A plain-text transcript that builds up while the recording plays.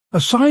A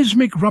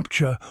seismic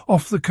rupture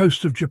off the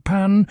coast of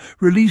Japan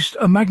released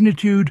a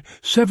magnitude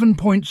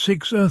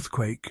 7.6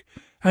 earthquake,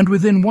 and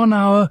within 1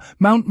 hour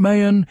Mount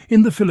Mayon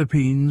in the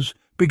Philippines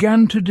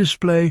began to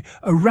display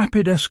a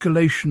rapid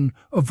escalation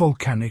of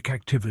volcanic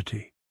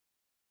activity.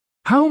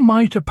 How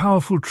might a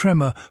powerful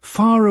tremor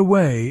far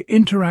away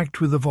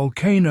interact with a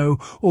volcano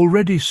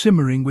already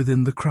simmering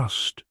within the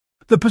crust?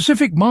 The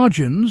Pacific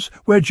margins,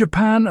 where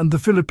Japan and the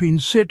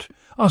Philippines sit,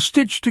 are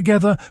stitched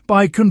together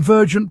by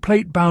convergent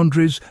plate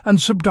boundaries and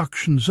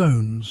subduction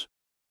zones.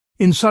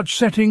 In such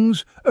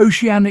settings,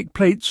 oceanic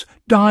plates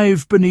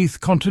dive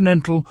beneath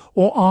continental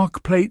or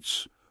arc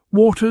plates.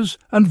 Waters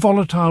and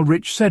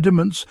volatile-rich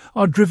sediments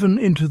are driven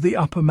into the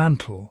upper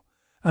mantle,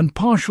 and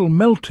partial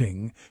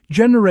melting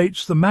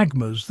generates the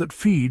magmas that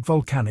feed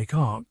volcanic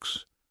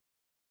arcs.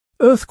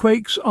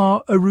 Earthquakes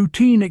are a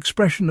routine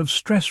expression of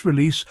stress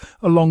release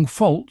along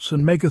faults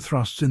and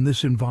megathrusts in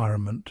this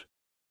environment.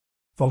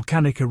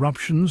 Volcanic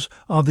eruptions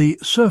are the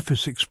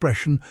surface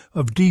expression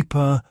of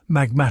deeper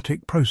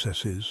magmatic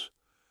processes.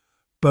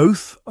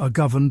 Both are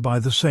governed by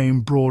the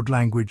same broad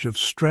language of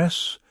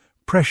stress,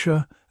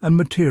 pressure, and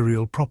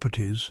material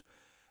properties,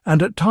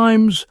 and at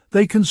times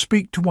they can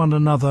speak to one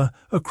another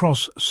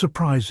across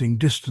surprising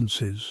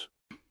distances.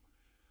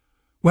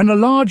 When a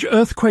large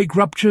earthquake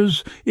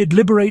ruptures, it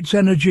liberates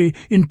energy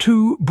in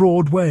two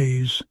broad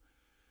ways.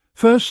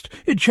 First,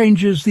 it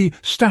changes the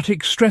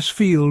static stress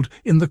field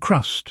in the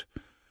crust,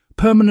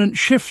 permanent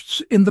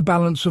shifts in the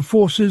balance of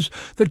forces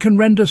that can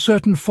render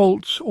certain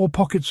faults or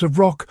pockets of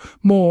rock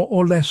more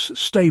or less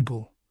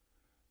stable.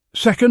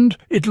 Second,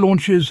 it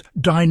launches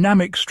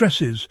dynamic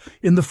stresses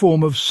in the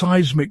form of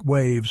seismic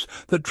waves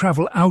that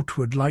travel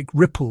outward like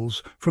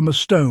ripples from a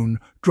stone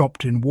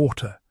dropped in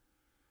water.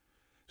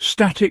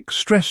 Static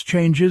stress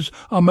changes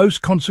are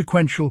most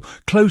consequential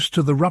close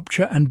to the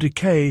rupture and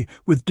decay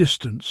with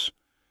distance.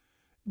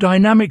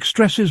 Dynamic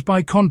stresses,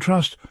 by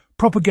contrast,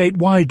 propagate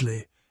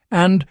widely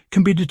and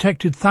can be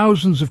detected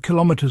thousands of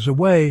kilometers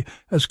away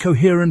as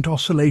coherent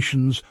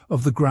oscillations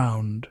of the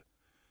ground.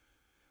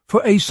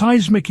 For a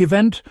seismic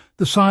event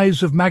the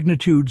size of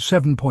magnitude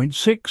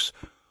 7.6,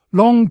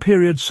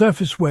 long-period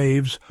surface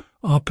waves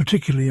are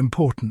particularly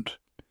important.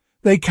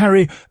 They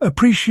carry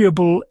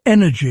appreciable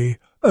energy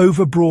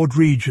over broad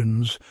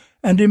regions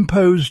and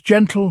impose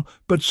gentle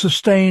but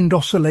sustained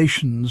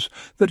oscillations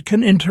that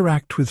can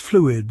interact with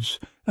fluids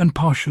and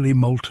partially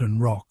molten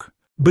rock.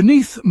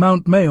 Beneath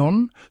Mount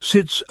Mayon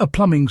sits a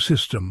plumbing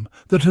system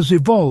that has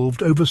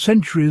evolved over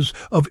centuries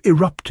of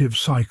eruptive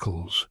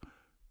cycles.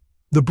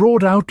 The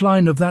broad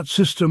outline of that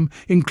system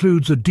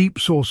includes a deep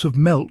source of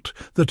melt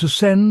that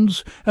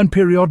ascends and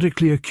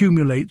periodically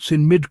accumulates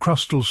in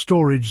mid-crustal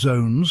storage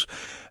zones,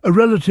 a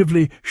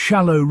relatively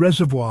shallow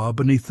reservoir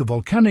beneath the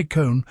volcanic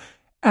cone,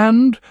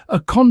 and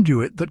a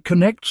conduit that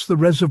connects the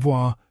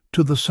reservoir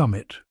to the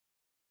summit.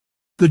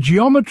 The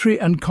geometry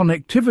and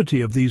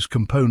connectivity of these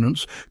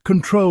components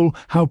control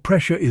how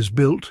pressure is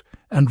built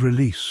and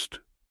released.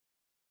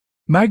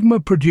 Magma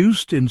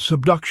produced in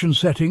subduction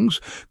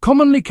settings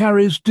commonly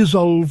carries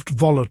dissolved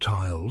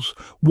volatiles,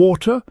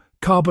 water,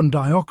 carbon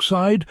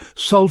dioxide,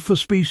 sulfur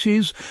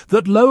species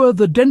that lower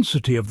the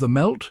density of the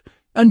melt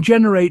and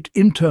generate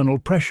internal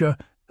pressure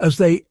as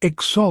they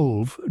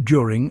exsolve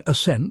during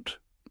ascent.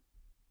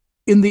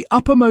 In the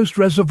uppermost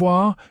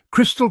reservoir,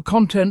 crystal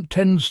content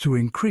tends to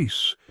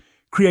increase,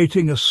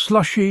 creating a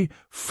slushy,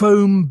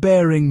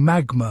 foam-bearing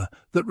magma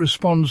that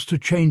responds to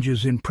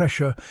changes in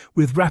pressure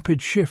with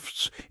rapid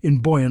shifts in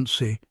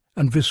buoyancy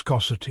and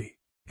viscosity.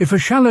 If a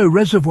shallow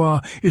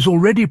reservoir is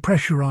already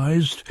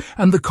pressurized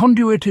and the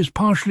conduit is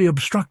partially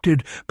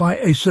obstructed by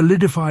a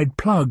solidified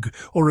plug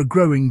or a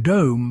growing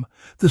dome,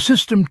 the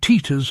system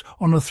teeters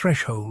on a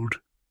threshold.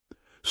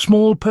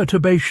 Small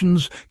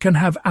perturbations can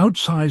have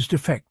outsized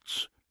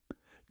effects.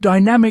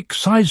 Dynamic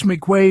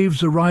seismic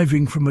waves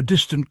arriving from a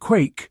distant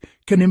quake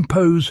can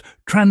impose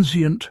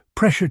transient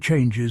pressure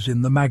changes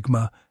in the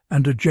magma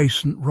and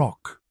adjacent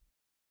rock.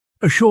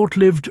 A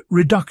short-lived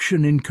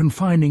reduction in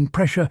confining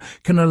pressure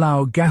can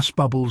allow gas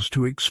bubbles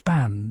to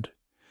expand.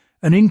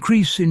 An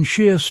increase in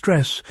shear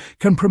stress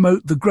can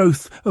promote the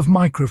growth of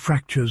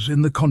microfractures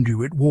in the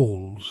conduit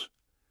walls.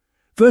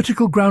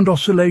 Vertical ground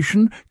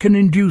oscillation can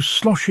induce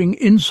sloshing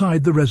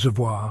inside the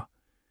reservoir.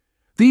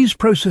 These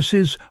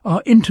processes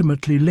are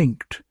intimately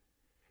linked.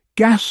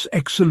 Gas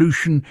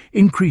exsolution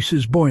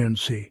increases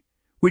buoyancy,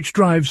 which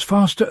drives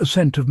faster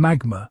ascent of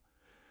magma.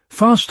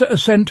 Faster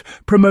ascent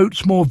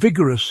promotes more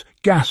vigorous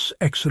gas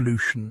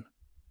exsolution.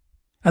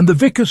 And the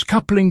viscous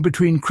coupling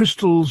between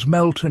crystals,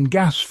 melt and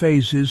gas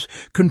phases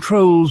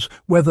controls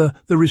whether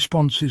the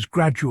response is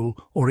gradual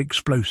or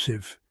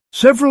explosive.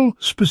 Several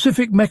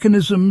specific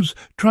mechanisms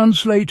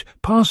translate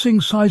passing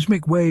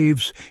seismic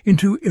waves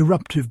into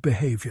eruptive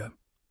behavior.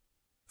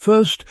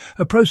 First,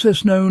 a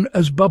process known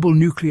as bubble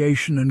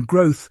nucleation and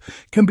growth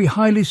can be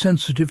highly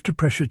sensitive to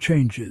pressure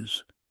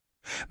changes.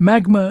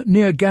 Magma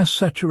near gas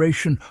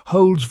saturation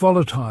holds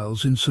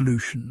volatiles in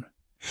solution.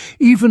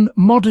 Even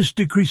modest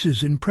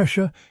decreases in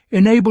pressure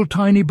enable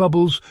tiny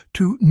bubbles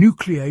to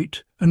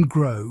nucleate and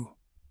grow.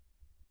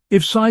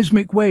 If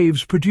seismic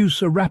waves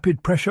produce a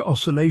rapid pressure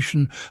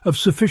oscillation of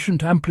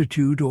sufficient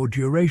amplitude or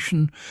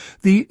duration,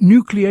 the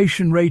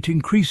nucleation rate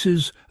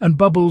increases and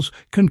bubbles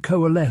can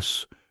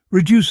coalesce,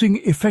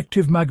 reducing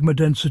effective magma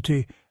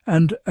density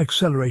and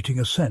accelerating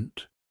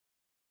ascent.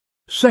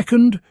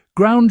 Second,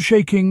 ground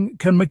shaking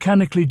can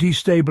mechanically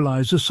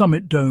destabilize a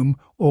summit dome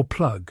or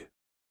plug.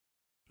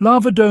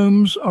 Lava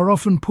domes are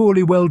often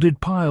poorly welded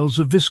piles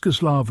of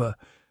viscous lava.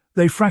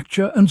 They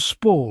fracture and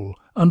spall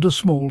under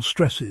small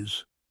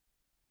stresses.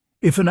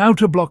 If an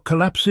outer block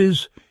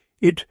collapses,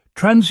 it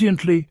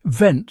transiently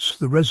vents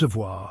the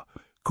reservoir,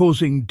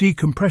 causing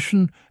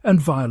decompression and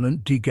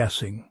violent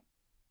degassing.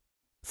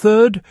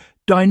 Third,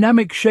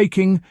 dynamic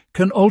shaking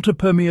can alter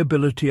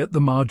permeability at the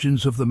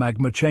margins of the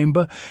magma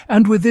chamber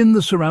and within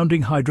the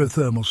surrounding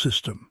hydrothermal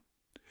system.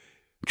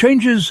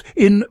 Changes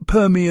in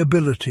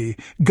permeability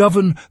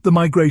govern the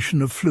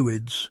migration of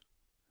fluids.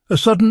 A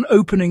sudden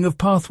opening of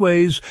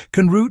pathways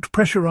can route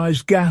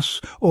pressurized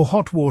gas or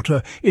hot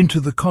water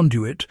into the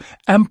conduit,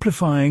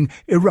 amplifying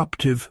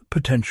eruptive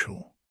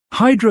potential.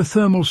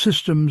 Hydrothermal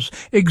systems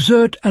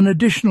exert an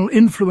additional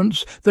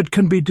influence that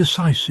can be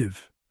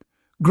decisive.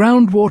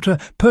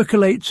 Groundwater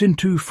percolates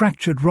into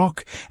fractured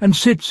rock and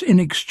sits in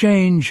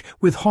exchange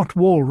with hot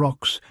wall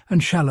rocks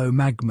and shallow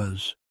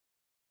magmas.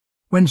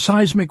 When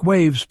seismic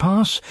waves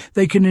pass,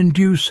 they can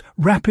induce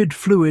rapid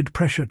fluid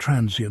pressure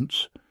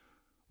transients.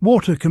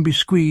 Water can be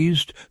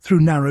squeezed through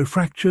narrow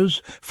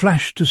fractures,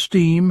 flashed to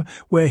steam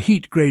where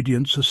heat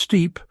gradients are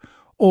steep,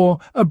 or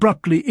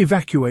abruptly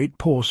evacuate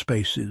pore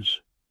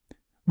spaces.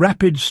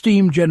 Rapid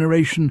steam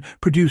generation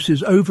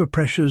produces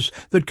overpressures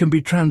that can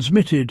be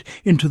transmitted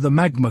into the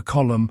magma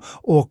column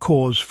or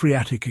cause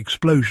phreatic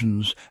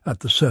explosions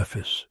at the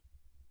surface.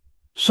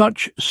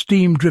 Such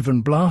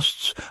steam-driven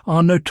blasts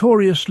are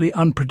notoriously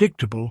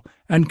unpredictable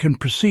and can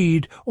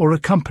precede or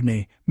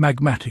accompany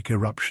magmatic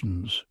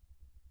eruptions.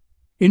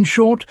 In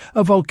short,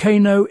 a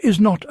volcano is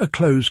not a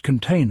closed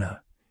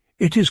container.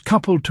 It is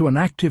coupled to an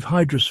active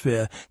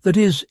hydrosphere that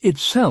is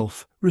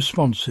itself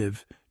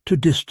responsive to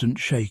distant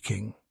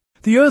shaking.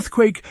 The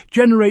earthquake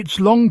generates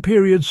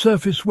long-period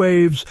surface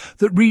waves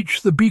that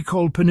reach the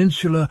Bicol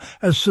Peninsula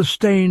as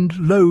sustained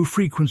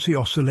low-frequency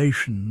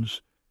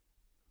oscillations.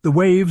 The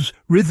waves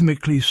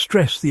rhythmically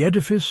stress the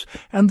edifice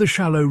and the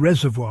shallow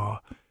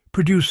reservoir,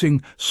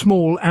 producing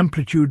small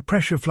amplitude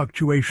pressure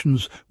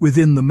fluctuations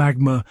within the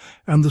magma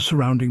and the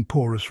surrounding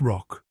porous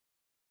rock.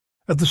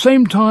 At the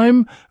same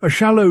time, a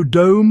shallow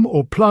dome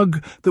or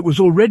plug that was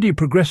already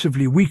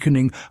progressively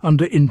weakening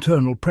under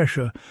internal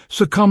pressure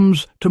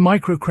succumbs to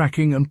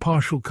microcracking and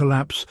partial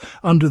collapse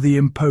under the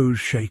imposed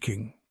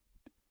shaking.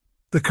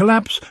 The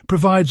collapse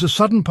provides a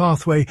sudden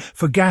pathway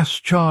for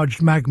gas-charged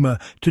magma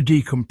to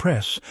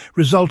decompress,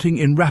 resulting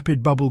in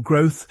rapid bubble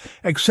growth,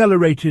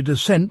 accelerated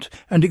ascent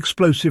and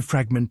explosive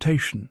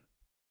fragmentation.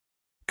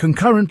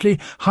 Concurrently,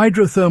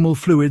 hydrothermal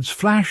fluids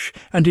flash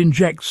and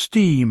inject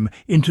steam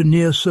into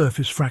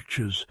near-surface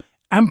fractures,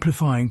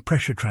 amplifying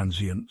pressure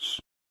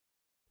transients.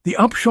 The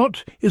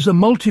upshot is a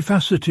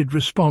multifaceted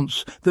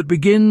response that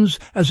begins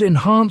as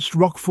enhanced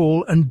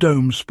rockfall and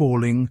dome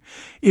spalling,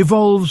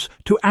 evolves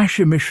to ash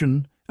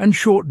emission and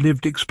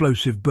short-lived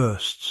explosive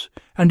bursts,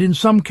 and in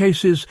some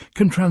cases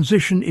can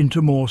transition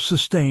into more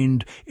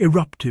sustained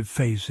eruptive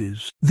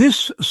phases.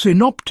 This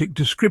synoptic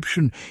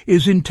description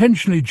is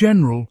intentionally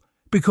general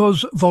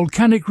because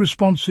volcanic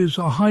responses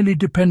are highly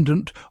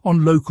dependent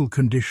on local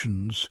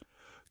conditions.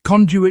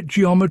 Conduit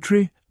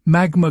geometry,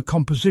 magma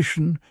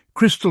composition,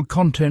 crystal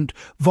content,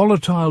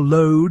 volatile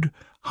load,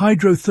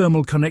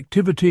 hydrothermal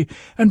connectivity,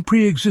 and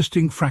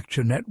pre-existing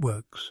fracture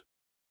networks.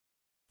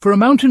 For a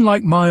mountain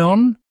like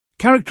Mayon,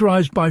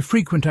 characterized by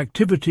frequent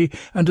activity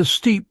and a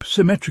steep,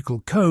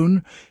 symmetrical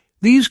cone,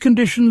 these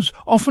conditions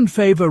often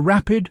favor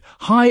rapid,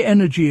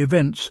 high-energy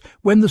events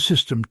when the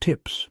system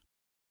tips.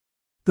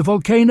 The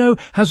volcano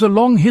has a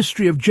long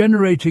history of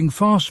generating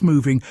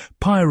fast-moving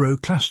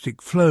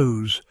pyroclastic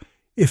flows,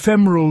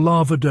 ephemeral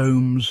lava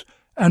domes,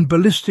 and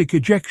ballistic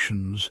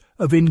ejections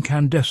of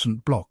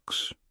incandescent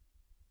blocks.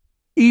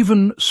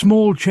 Even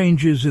small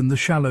changes in the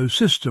shallow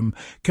system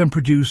can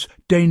produce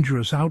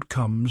dangerous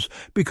outcomes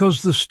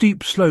because the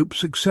steep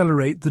slopes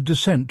accelerate the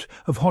descent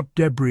of hot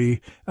debris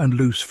and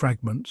loose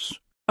fragments.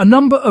 A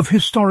number of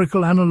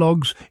historical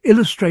analogues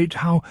illustrate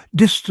how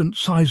distant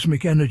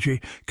seismic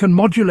energy can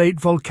modulate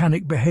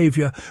volcanic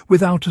behavior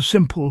without a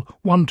simple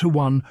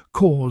one-to-one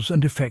cause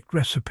and effect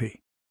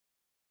recipe.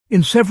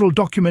 In several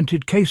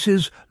documented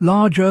cases,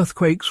 large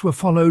earthquakes were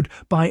followed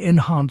by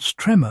enhanced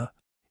tremor,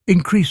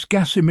 increased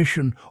gas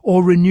emission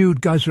or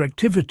renewed geyser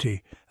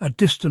activity at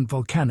distant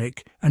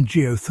volcanic and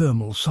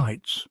geothermal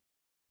sites.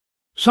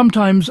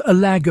 Sometimes a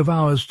lag of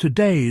hours to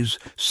days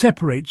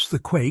separates the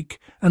quake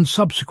and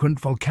subsequent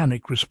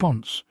volcanic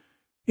response.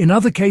 In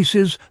other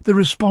cases, the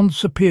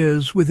response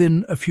appears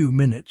within a few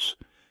minutes.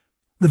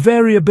 The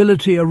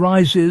variability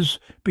arises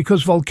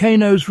because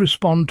volcanoes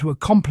respond to a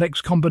complex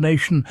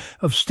combination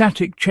of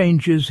static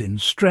changes in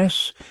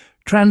stress,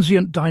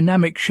 transient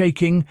dynamic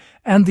shaking,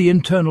 and the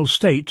internal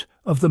state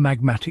of the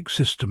magmatic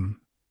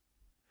system.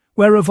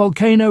 Where a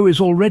volcano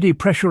is already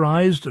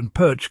pressurized and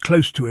perched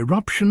close to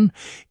eruption,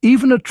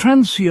 even a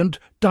transient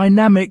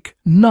dynamic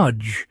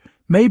nudge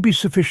may be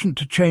sufficient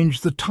to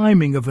change the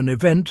timing of an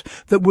event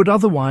that would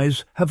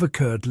otherwise have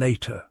occurred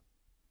later.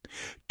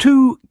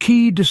 Two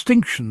key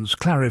distinctions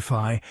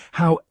clarify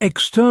how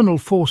external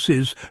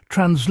forces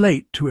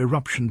translate to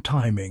eruption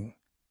timing.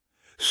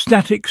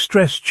 Static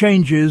stress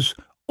changes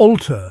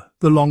alter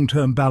the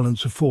long-term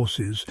balance of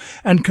forces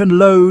and can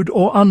load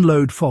or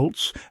unload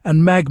faults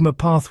and magma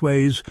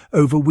pathways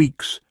over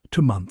weeks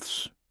to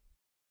months.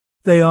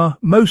 They are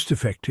most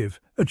effective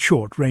at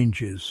short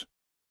ranges.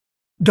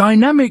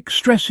 Dynamic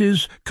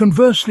stresses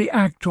conversely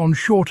act on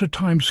shorter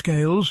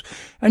timescales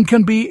and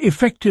can be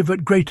effective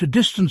at greater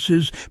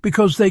distances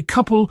because they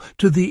couple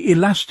to the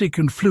elastic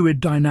and fluid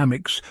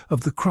dynamics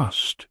of the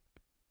crust.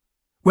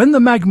 When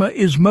the magma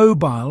is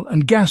mobile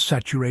and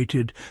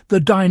gas-saturated, the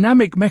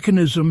dynamic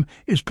mechanism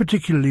is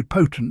particularly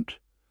potent.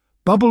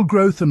 Bubble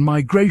growth and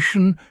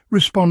migration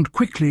respond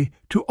quickly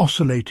to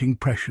oscillating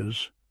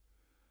pressures.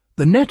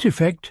 The net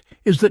effect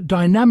is that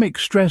dynamic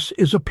stress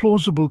is a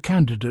plausible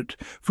candidate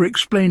for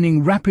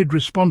explaining rapid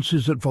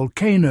responses at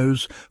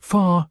volcanoes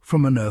far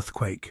from an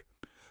earthquake,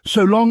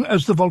 so long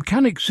as the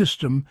volcanic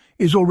system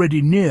is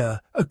already near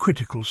a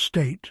critical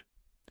state.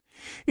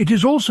 It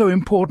is also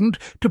important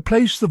to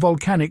place the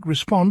volcanic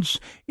response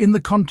in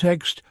the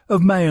context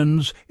of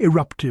Mayon's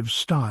eruptive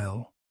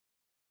style.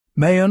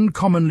 Mayon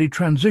commonly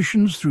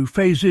transitions through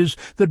phases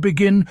that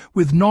begin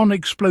with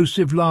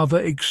non-explosive lava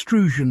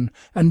extrusion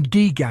and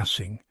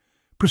degassing,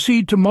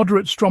 proceed to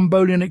moderate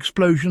strombolian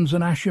explosions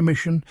and ash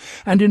emission,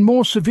 and in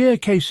more severe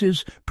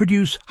cases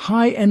produce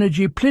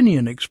high-energy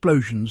Plinian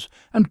explosions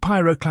and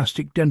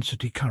pyroclastic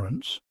density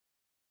currents.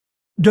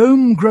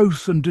 Dome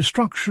growth and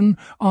destruction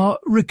are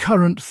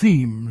recurrent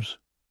themes.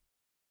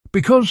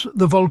 Because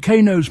the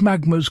volcano's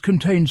magmas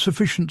contain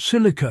sufficient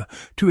silica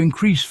to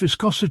increase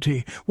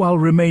viscosity while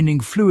remaining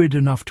fluid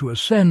enough to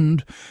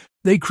ascend,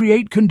 they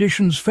create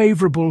conditions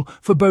favorable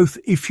for both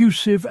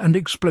effusive and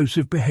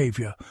explosive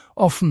behavior,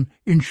 often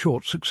in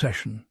short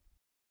succession.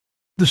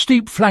 The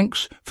steep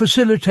flanks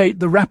facilitate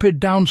the rapid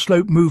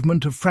downslope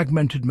movement of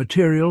fragmented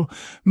material,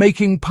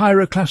 making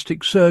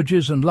pyroclastic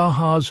surges and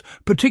lahars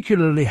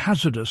particularly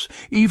hazardous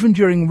even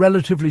during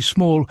relatively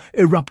small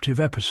eruptive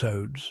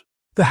episodes.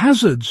 The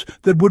hazards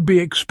that would be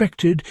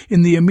expected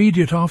in the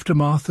immediate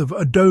aftermath of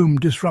a dome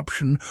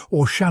disruption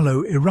or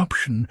shallow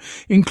eruption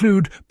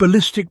include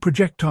ballistic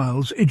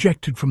projectiles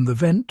ejected from the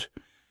vent,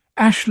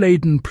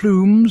 ash-laden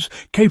plumes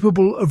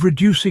capable of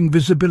reducing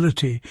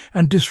visibility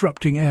and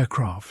disrupting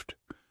aircraft,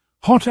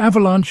 hot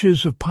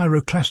avalanches of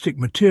pyroclastic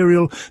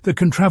material that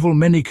can travel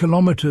many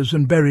kilometers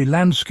and bury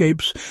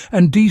landscapes,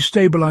 and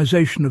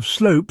destabilization of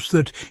slopes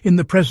that, in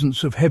the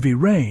presence of heavy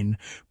rain,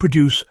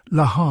 produce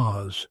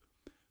lahars,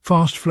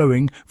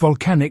 fast-flowing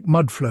volcanic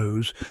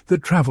mudflows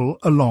that travel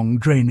along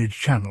drainage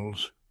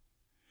channels.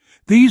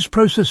 These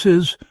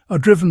processes are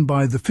driven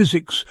by the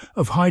physics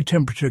of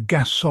high-temperature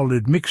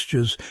gas-solid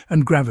mixtures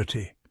and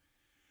gravity.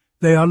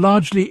 They are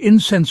largely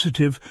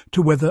insensitive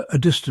to whether a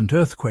distant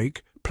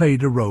earthquake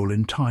played a role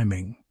in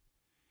timing.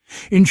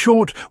 In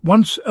short,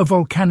 once a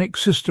volcanic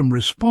system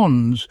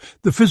responds,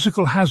 the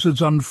physical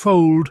hazards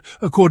unfold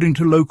according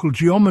to local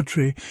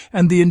geometry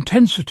and the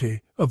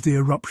intensity of the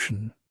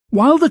eruption.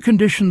 While the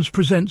conditions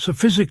presents a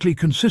physically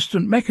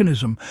consistent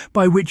mechanism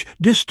by which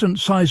distant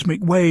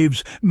seismic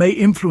waves may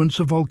influence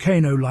a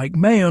volcano like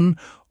Mayon,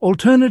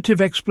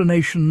 alternative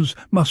explanations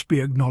must be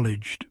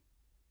acknowledged.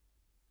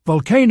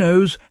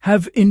 Volcanoes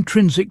have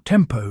intrinsic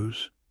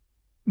tempos.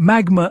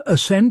 Magma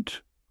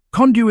ascent,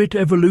 conduit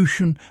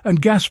evolution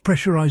and gas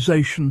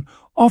pressurization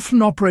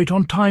often operate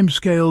on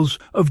timescales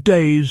of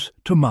days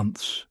to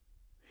months.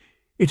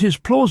 It is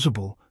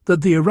plausible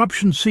that the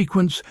eruption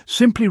sequence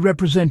simply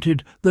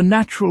represented the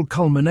natural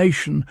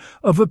culmination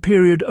of a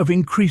period of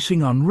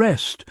increasing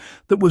unrest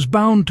that was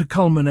bound to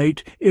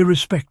culminate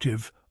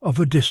irrespective of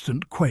a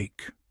distant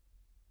quake.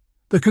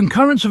 The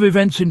concurrence of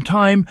events in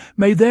time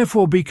may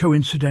therefore be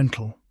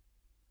coincidental.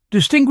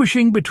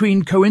 Distinguishing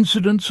between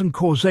coincidence and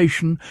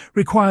causation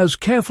requires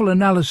careful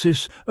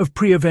analysis of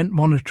pre-event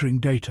monitoring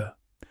data.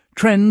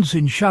 Trends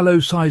in shallow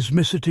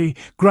seismicity,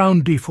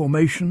 ground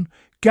deformation,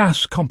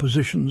 gas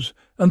compositions,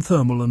 and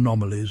thermal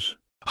anomalies.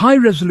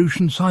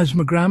 High-resolution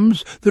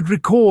seismograms that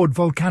record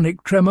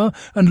volcanic tremor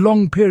and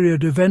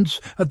long-period events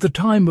at the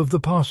time of the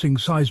passing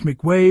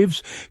seismic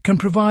waves can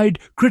provide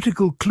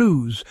critical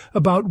clues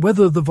about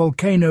whether the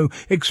volcano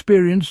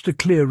experienced a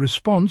clear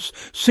response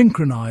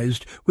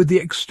synchronized with the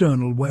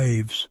external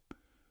waves.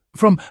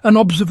 From an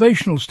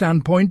observational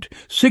standpoint,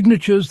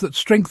 signatures that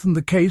strengthen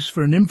the case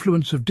for an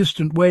influence of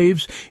distant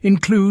waves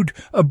include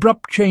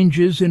abrupt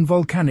changes in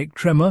volcanic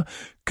tremor,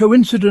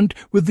 coincident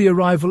with the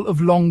arrival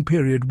of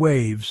long-period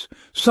waves,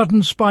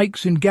 sudden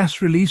spikes in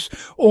gas release,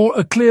 or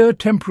a clear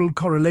temporal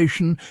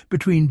correlation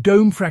between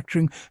dome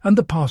fracturing and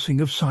the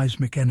passing of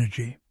seismic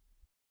energy.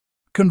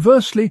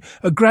 Conversely,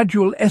 a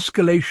gradual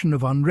escalation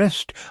of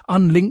unrest,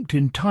 unlinked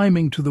in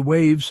timing to the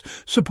waves,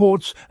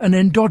 supports an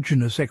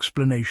endogenous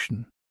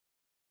explanation.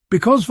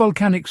 Because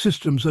volcanic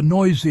systems are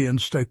noisy and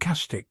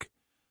stochastic,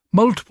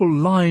 multiple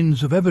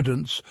lines of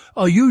evidence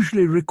are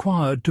usually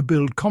required to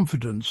build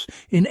confidence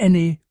in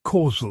any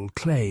causal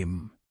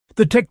claim.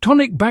 The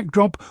tectonic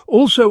backdrop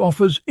also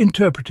offers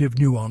interpretive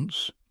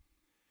nuance.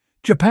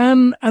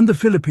 Japan and the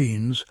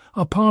Philippines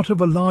are part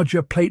of a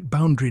larger plate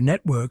boundary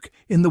network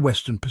in the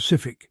Western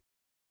Pacific.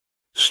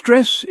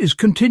 Stress is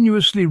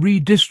continuously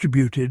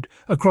redistributed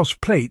across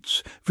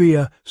plates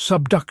via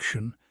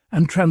subduction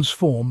and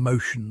transform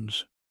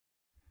motions.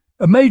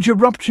 A major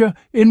rupture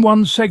in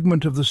one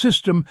segment of the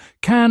system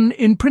can,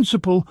 in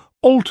principle,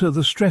 alter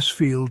the stress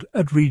field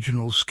at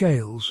regional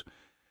scales.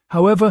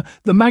 However,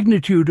 the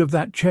magnitude of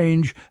that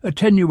change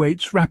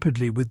attenuates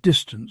rapidly with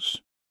distance.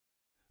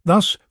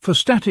 Thus, for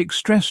static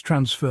stress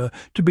transfer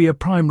to be a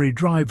primary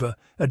driver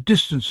at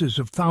distances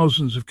of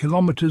thousands of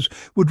kilometers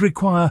would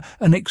require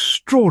an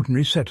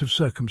extraordinary set of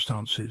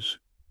circumstances.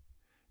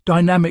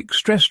 Dynamic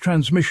stress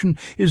transmission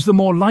is the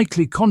more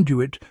likely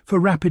conduit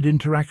for rapid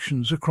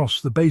interactions across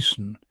the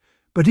basin,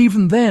 but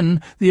even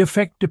then the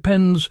effect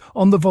depends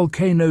on the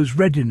volcano's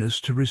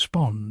readiness to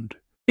respond.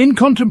 In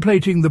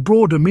contemplating the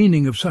broader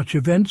meaning of such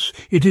events,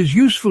 it is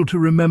useful to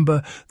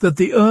remember that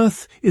the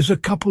Earth is a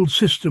coupled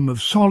system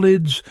of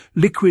solids,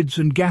 liquids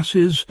and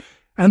gases,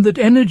 and that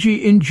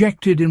energy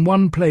injected in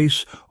one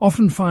place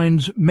often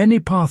finds many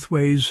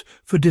pathways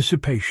for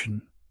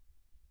dissipation.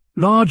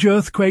 Large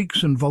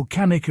earthquakes and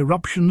volcanic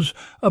eruptions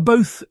are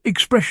both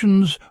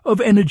expressions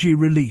of energy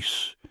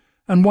release,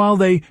 and while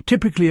they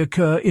typically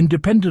occur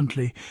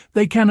independently,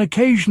 they can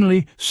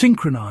occasionally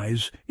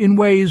synchronize in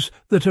ways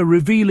that are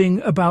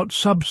revealing about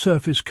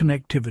subsurface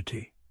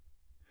connectivity.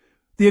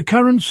 The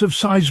occurrence of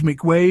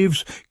seismic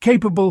waves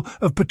capable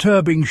of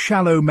perturbing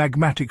shallow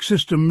magmatic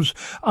systems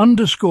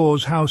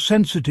underscores how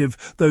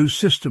sensitive those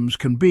systems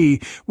can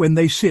be when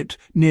they sit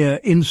near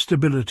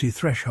instability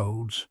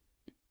thresholds.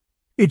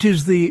 It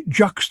is the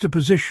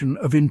juxtaposition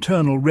of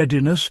internal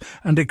readiness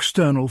and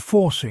external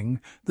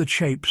forcing that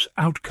shapes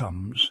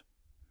outcomes.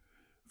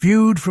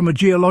 Viewed from a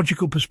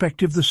geological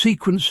perspective, the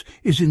sequence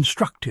is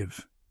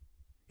instructive.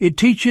 It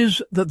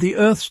teaches that the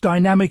Earth's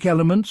dynamic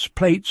elements,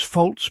 plates,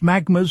 faults,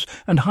 magmas,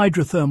 and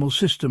hydrothermal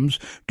systems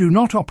do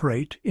not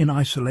operate in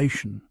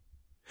isolation.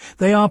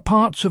 They are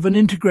parts of an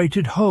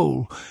integrated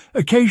whole,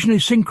 occasionally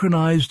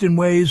synchronized in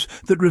ways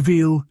that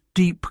reveal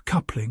deep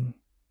coupling.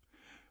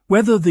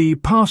 Whether the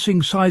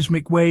passing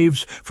seismic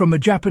waves from a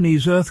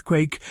Japanese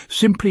earthquake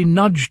simply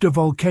nudged a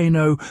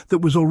volcano that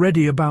was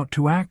already about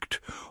to act,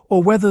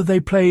 or whether they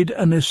played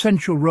an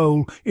essential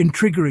role in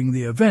triggering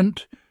the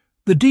event,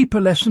 the deeper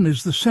lesson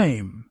is the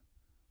same.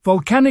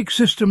 Volcanic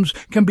systems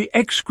can be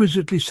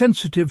exquisitely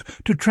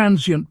sensitive to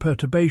transient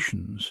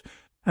perturbations,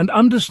 and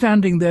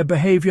understanding their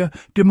behavior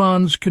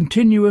demands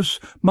continuous,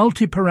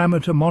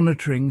 multi-parameter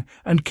monitoring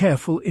and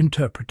careful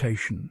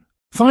interpretation.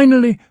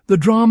 Finally, the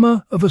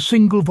drama of a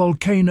single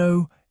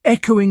volcano,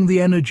 echoing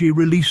the energy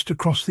released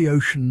across the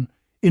ocean,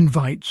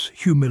 invites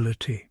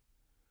humility.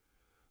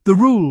 The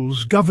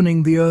rules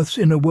governing the Earth's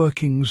inner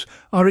workings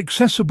are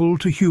accessible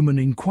to human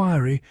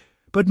inquiry,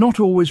 but not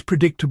always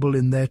predictable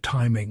in their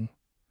timing.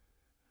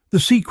 The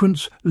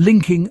sequence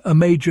linking a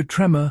major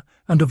tremor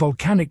and a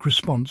volcanic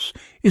response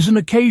is an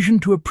occasion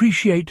to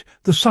appreciate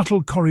the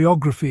subtle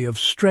choreography of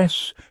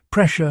stress,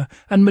 pressure,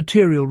 and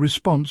material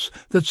response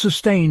that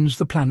sustains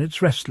the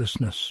planet's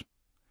restlessness.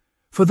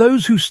 For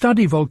those who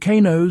study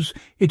volcanoes,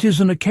 it is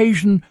an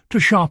occasion to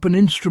sharpen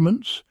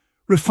instruments,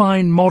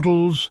 refine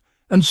models,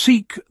 and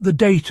seek the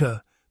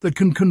data that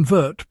can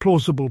convert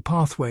plausible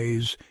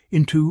pathways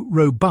into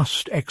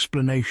robust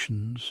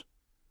explanations.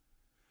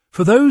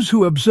 For those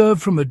who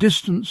observe from a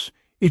distance,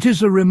 it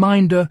is a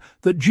reminder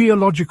that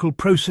geological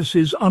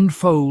processes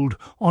unfold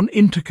on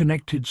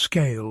interconnected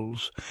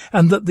scales,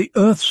 and that the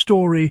Earth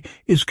story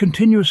is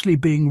continuously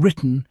being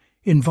written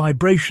in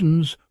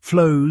vibrations,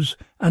 flows,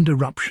 and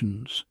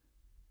eruptions.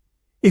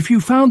 If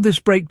you found this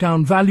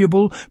breakdown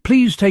valuable,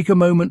 please take a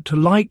moment to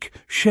like,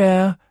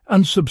 share,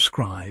 and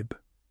subscribe.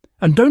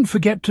 And don't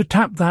forget to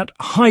tap that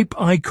hype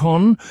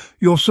icon.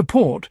 Your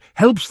support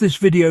helps this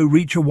video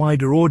reach a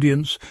wider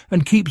audience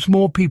and keeps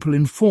more people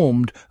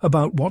informed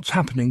about what's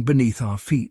happening beneath our feet.